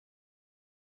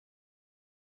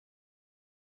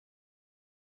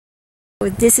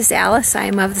This is Alice. I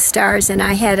am of the stars, and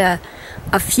I had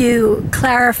a few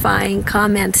clarifying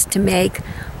comments to make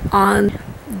on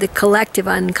the collective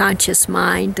unconscious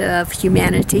mind of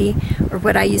humanity, or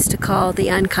what I used to call the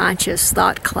unconscious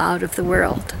thought cloud of the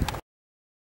world.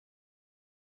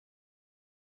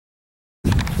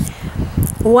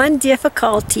 One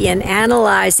difficulty in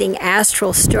analyzing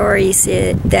astral stories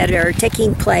that are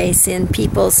taking place in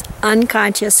people's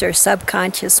unconscious or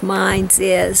subconscious minds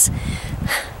is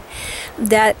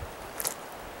that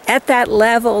at that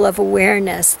level of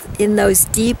awareness, in those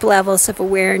deep levels of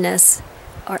awareness,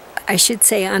 or I should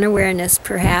say unawareness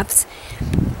perhaps,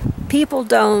 people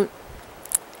don't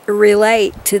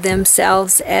relate to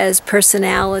themselves as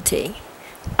personality.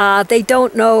 They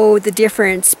don't know the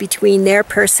difference between their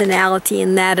personality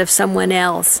and that of someone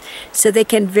else. So they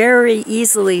can very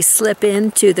easily slip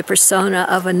into the persona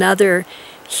of another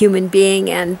human being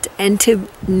and to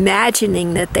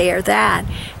imagining that they are that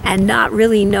and not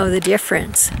really know the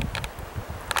difference.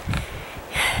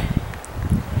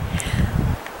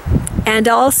 And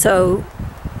also,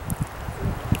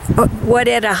 what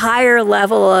at a higher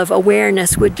level of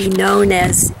awareness would be known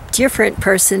as different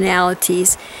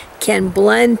personalities can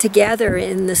blend together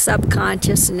in the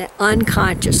subconscious and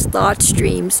unconscious thought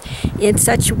streams in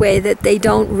such a way that they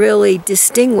don't really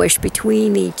distinguish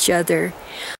between each other.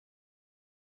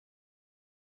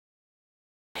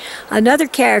 Another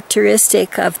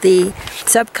characteristic of the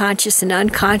subconscious and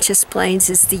unconscious planes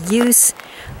is the use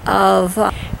of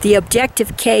the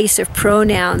objective case of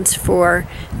pronouns for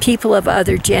people of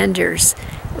other genders.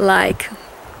 Like,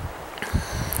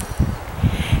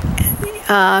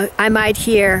 I might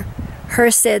hear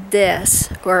her said this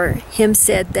or him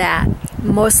said that.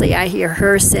 Mostly I hear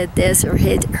her said this or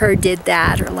her did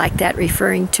that, or like that,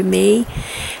 referring to me,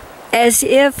 as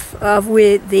if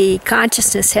the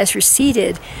consciousness has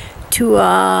receded to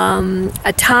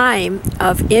a time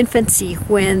of infancy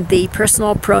when the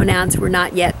personal pronouns were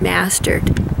not yet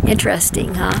mastered.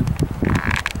 Interesting, huh?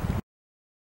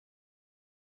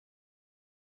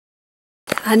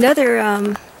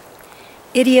 Another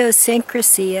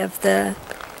idiosyncrasy of the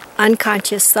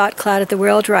unconscious thought cloud of the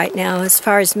world right now, as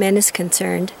far as men is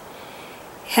concerned,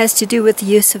 has to do with the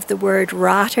use of the word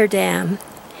Rotterdam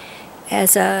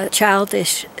as a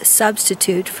childish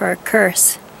substitute for a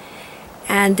curse.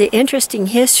 And the interesting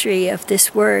history of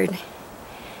this word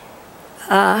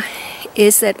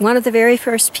is that one of the very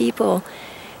first people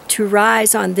to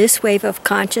rise on this wave of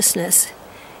consciousness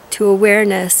to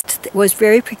awareness was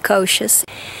very precocious,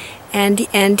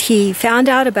 and he found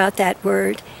out about that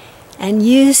word and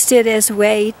used it as a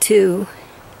way to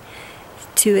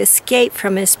escape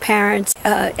from his parents'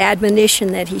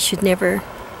 admonition that he should never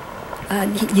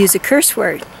use a curse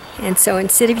word. And so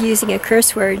instead of using a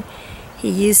curse word, he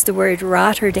used the word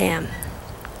Rotterdam.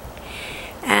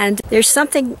 And there's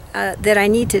something that I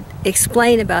need to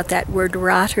explain about that word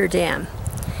Rotterdam.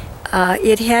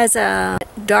 It has a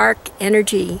dark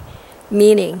energy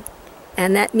meaning,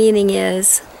 and that meaning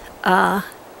is it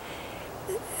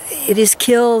is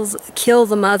kill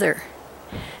the mother.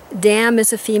 Dam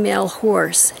is a female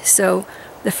horse. So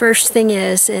the first thing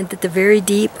is, and at the very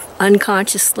deep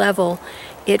unconscious level,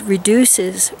 it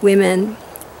reduces women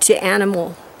to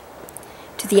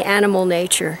the animal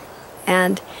nature,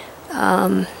 and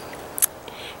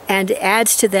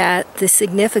adds to that the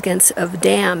significance of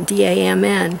dam,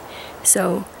 D-A-M-N.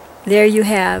 So there you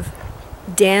have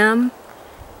damn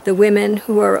the women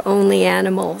who are only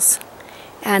animals.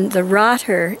 And the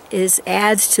rotter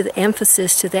adds to the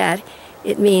emphasis to that.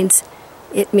 It means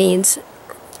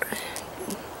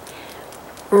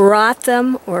rot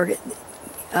them, or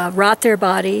rot their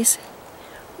bodies,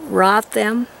 rot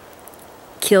them,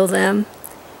 kill them,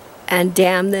 and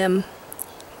damn them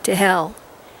to hell.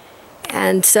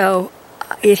 And so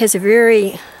it has a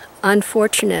very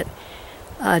unfortunate,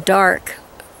 dark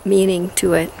meaning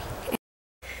to it.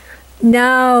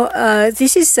 Now,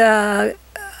 this is a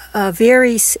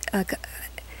very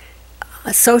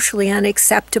socially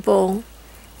unacceptable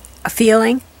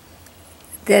feeling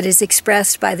that is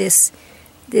expressed by this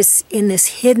in this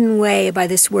hidden way by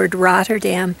this word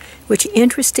Rotterdam, which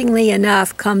interestingly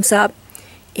enough comes up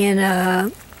in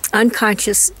a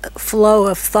unconscious flow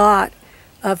of thought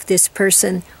of this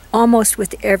person almost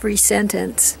with every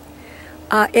sentence,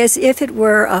 as if it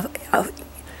were a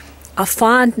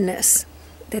fondness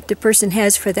that the person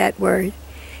has for that word.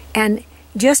 And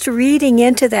just reading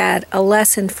into that a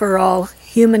lesson for all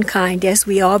humankind as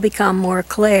we all become more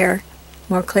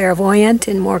clairvoyant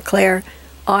and more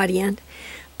clairaudient.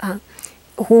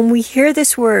 When we hear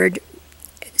this word,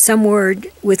 some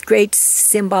word with great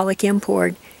symbolic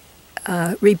import,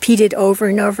 repeated over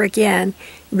and over again,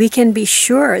 we can be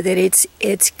sure that it's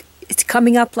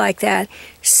coming up like that,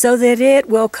 so that it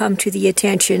will come to the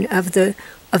attention of the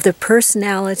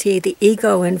personality, the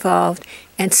ego involved,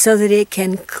 and so that it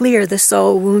can clear the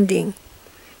soul wounding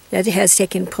that has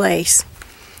taken place.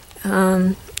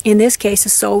 In this case, the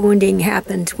soul wounding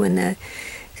happened when the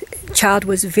child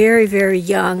was very, very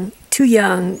young, too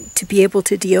young to be able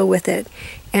to deal with it,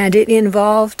 and it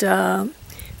involved the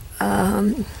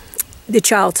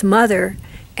child's mother,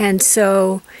 and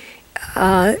so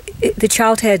the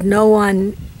child had no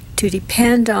one to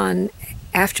depend on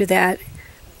after that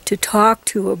to talk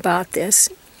to about this,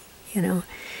 you know.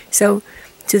 So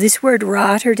this word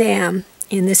Rotterdam,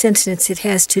 in this instance, it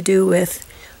has to do with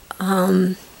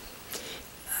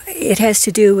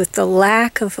the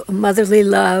lack of motherly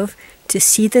love to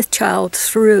see the child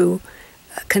through,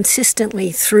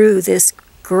 consistently through this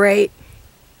great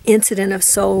incident of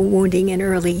soul wounding in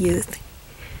early youth.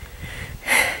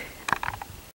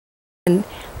 And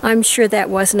I'm sure that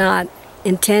was not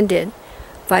intended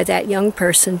by that young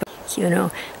person, but, you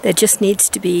know, that just needs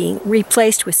to be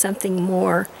replaced with something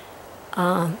more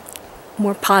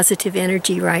positive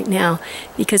energy right now.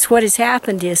 Because what has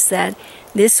happened is that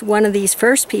one of these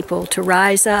first people to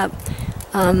rise up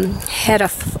had a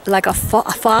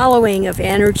following of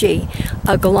energy,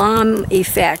 a Glam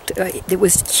effect that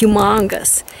was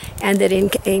humongous, and that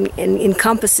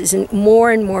encompasses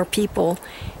more and more people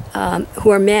who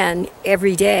are men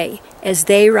every day as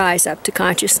they rise up to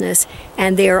consciousness,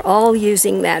 and they are all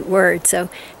using that word. So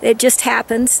it just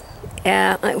happens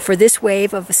for this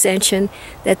wave of ascension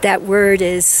that word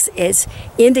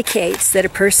indicates that a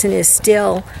person is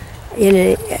still in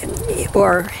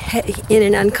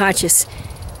an unconscious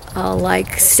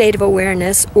like state of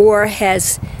awareness, or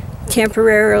has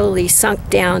temporarily sunk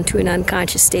down to an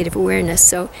unconscious state of awareness.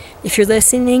 So if you're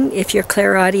listening, if you're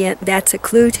clairaudient, that's a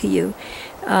clue to you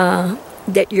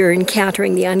that you're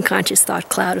encountering the unconscious thought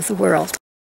cloud of the world.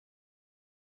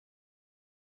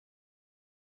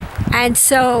 And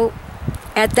so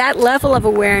at that level of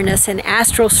awareness, an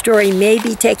astral story may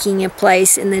be taking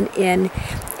place in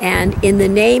the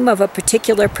name of a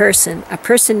particular person. A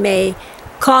person may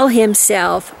call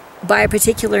himself by a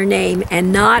particular name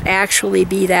and not actually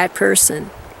be that person.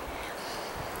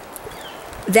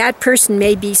 That person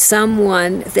may be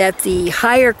someone that the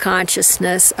higher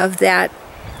consciousness of that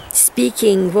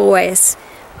speaking voice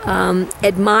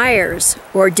admires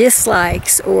or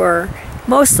dislikes, or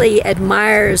mostly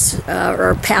admires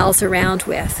or pals around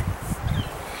with.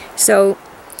 So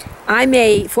I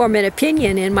may form an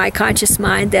opinion in my conscious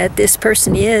mind that this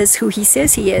person is who he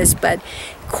says he is, but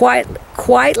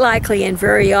quite likely and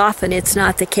very often it's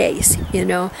not the case. You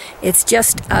know, it's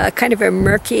just a kind of a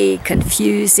murky,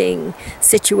 confusing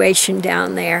situation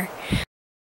down there.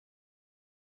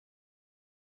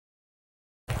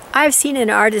 I've seen an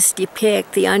artist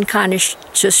depict the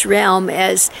unconscious realm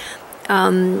as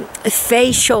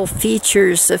facial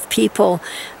features of people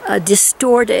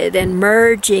distorted and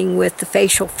merging with the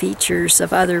facial features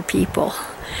of other people.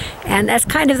 And that's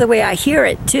kind of the way I hear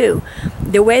it too.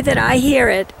 The way that I hear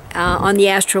it on the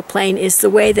astral plane is the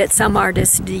way that some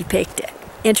artists depict it.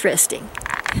 Interesting.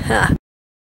 Huh.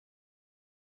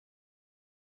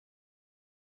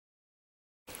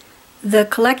 The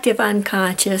collective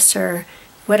unconscious, or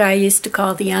what I used to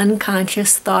call the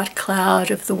unconscious thought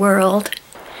cloud of the world,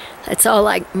 it's all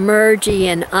like mergy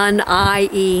and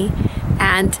un-I-E,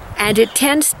 and it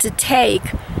tends to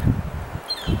take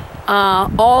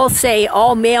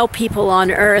all male people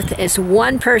on Earth as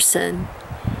one person.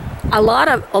 A lot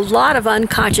of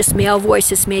unconscious male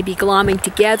voices may be glomming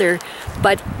together,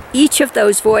 but each of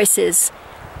those voices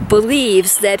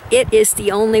believes that it is the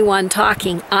only one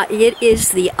talking. It is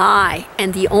the I,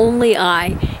 and the only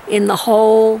I in the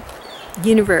whole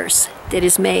universe that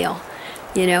is male.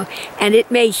 You know, and it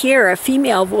may hear a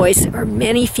female voice or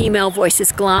many female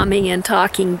voices glomming and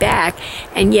talking back,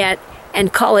 and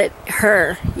call it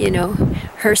her. You know,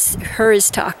 her is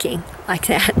talking like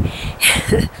that.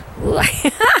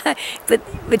 but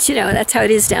you know, that's how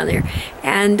it is down there,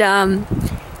 and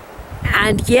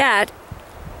yet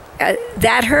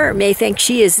that her may think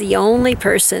she is the only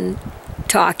person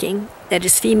talking that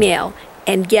is female,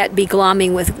 and yet be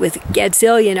glomming with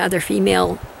gazillion other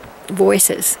female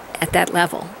voices at that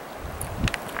level.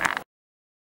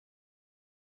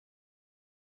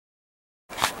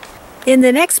 In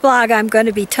the next blog, I'm going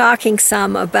to be talking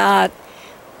some about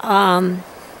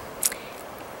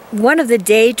one of the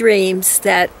daydreams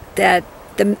that the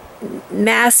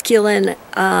masculine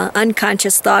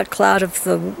unconscious thought cloud of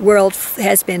the world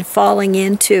has been falling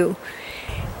into.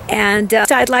 And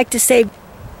I'd like to say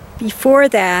before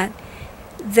that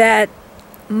that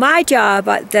my job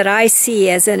that I see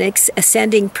as an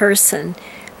ascending person,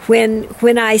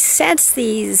 when I sense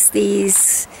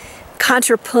these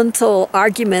contrapuntal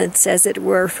arguments, as it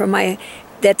were,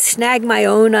 that snag my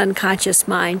own unconscious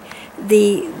mind,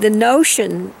 the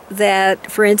notion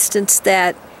that, for instance,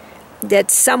 that a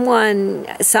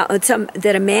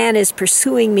man is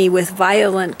pursuing me with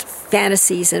violent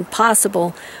fantasies and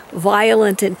possible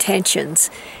violent intentions,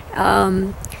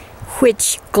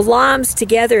 which gloms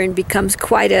together and becomes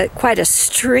quite a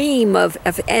stream of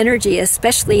energy,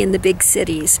 especially in the big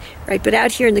cities, right? But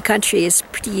out here in the country, it's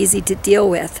pretty easy to deal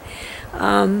with.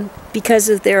 Because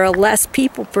there are less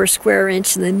people per square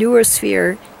inch in the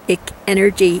noosphere,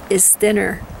 energy is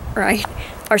thinner, right?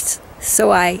 Or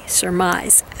so I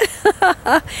surmise.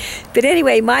 But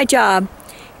anyway, my job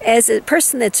as a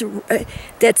person that's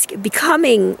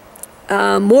becoming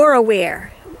more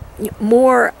aware,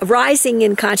 more rising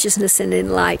in consciousness and in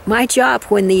light, my job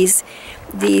when these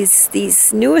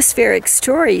noospheric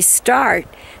stories start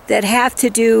that have to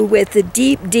do with the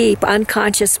deep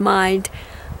unconscious mind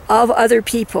of other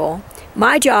people,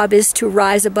 my job is to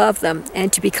rise above them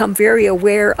and to become very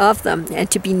aware of them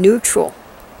and to be neutral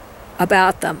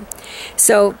about them.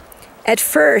 So at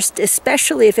first,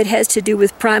 especially if it has to do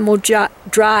with primal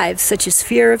drives such as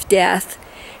fear of death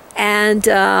and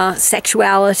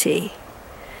sexuality,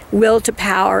 will to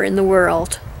power in the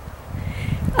world,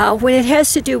 when it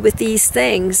has to do with these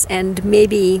things, and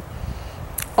maybe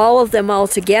all of them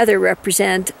altogether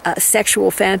represent a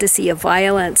sexual fantasy of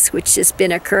violence, which has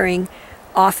been occurring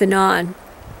off and on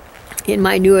in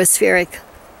my noospheric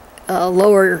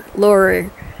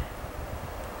lower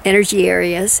energy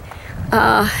areas.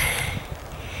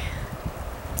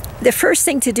 The first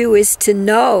thing to do is to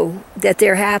know that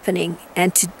they're happening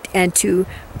and to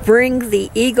bring the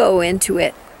ego into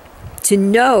it, to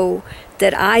know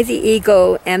that I, the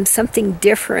ego, am something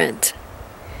different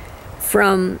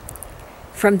from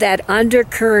that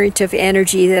undercurrent of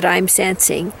energy that I'm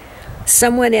sensing.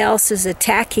 Someone else is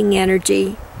attacking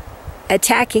energy,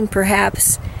 attacking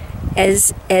perhaps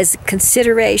as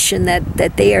consideration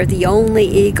that they are the only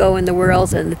ego in the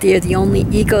world and that they are the only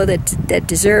ego that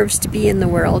deserves to be in the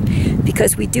world,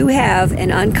 because we do have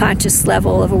an unconscious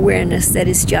level of awareness that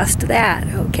is just that,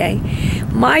 okay?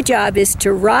 My job is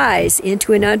to rise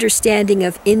into an understanding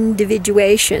of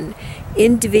individuation,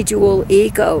 individual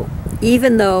ego,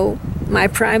 even though my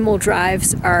primal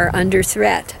drives are under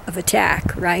threat of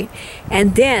attack, right?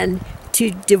 And then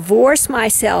to divorce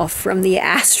myself from the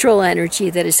astral energy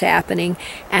that is happening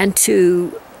and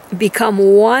to become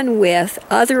one with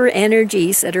other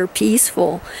energies that are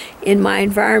peaceful in my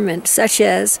environment, such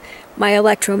as my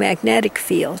electromagnetic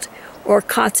field, or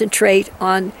concentrate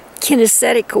on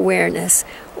kinesthetic awareness,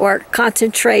 or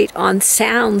concentrate on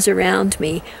sounds around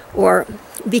me, or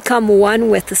become one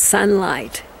with the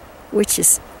sunlight, which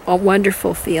is a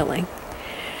wonderful feeling.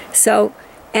 So,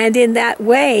 and in that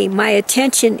way, my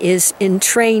attention is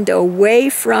entrained away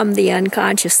from the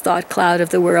unconscious thought cloud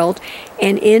of the world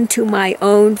and into my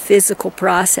own physical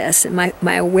process and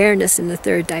my awareness in the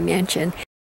third dimension.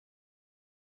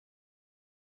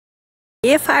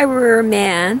 If I were a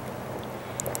man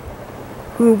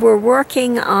who were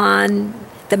working on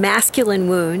the masculine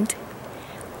wound,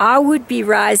 I would be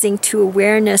rising to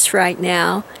awareness right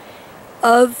now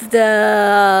of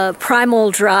the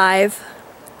primal drive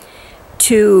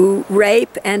to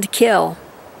rape and kill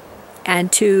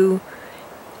and to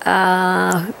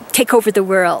take over the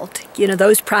world. You know,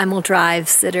 those primal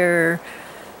drives that are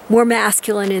more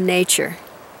masculine in nature.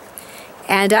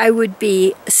 And I would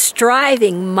be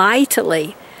striving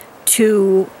mightily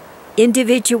to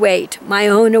individuate my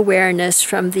own awareness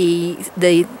from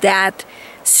that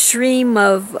stream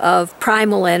of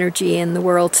primal energy in the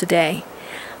world today.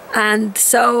 And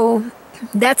so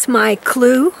that's my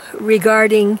clue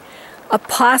regarding a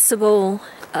possible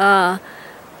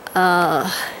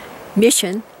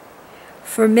mission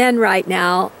for men right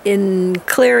now in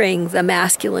clearing the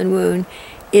masculine wound,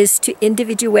 is to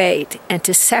individuate and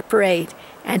to separate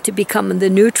and to become the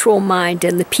neutral mind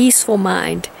and the peaceful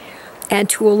mind, and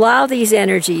to allow these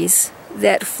energies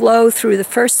that flow through the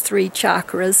first three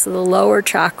chakras, the lower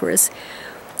chakras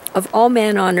of all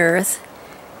men on earth,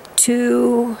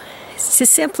 to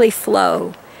simply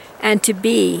flow and to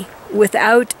be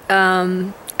without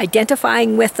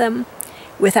identifying with them,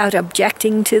 without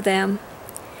objecting to them,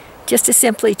 just to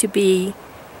simply to be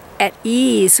at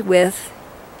ease with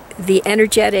the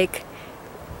energetic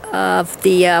of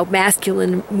the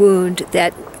masculine wound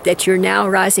that you're now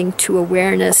rising to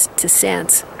awareness to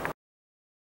sense.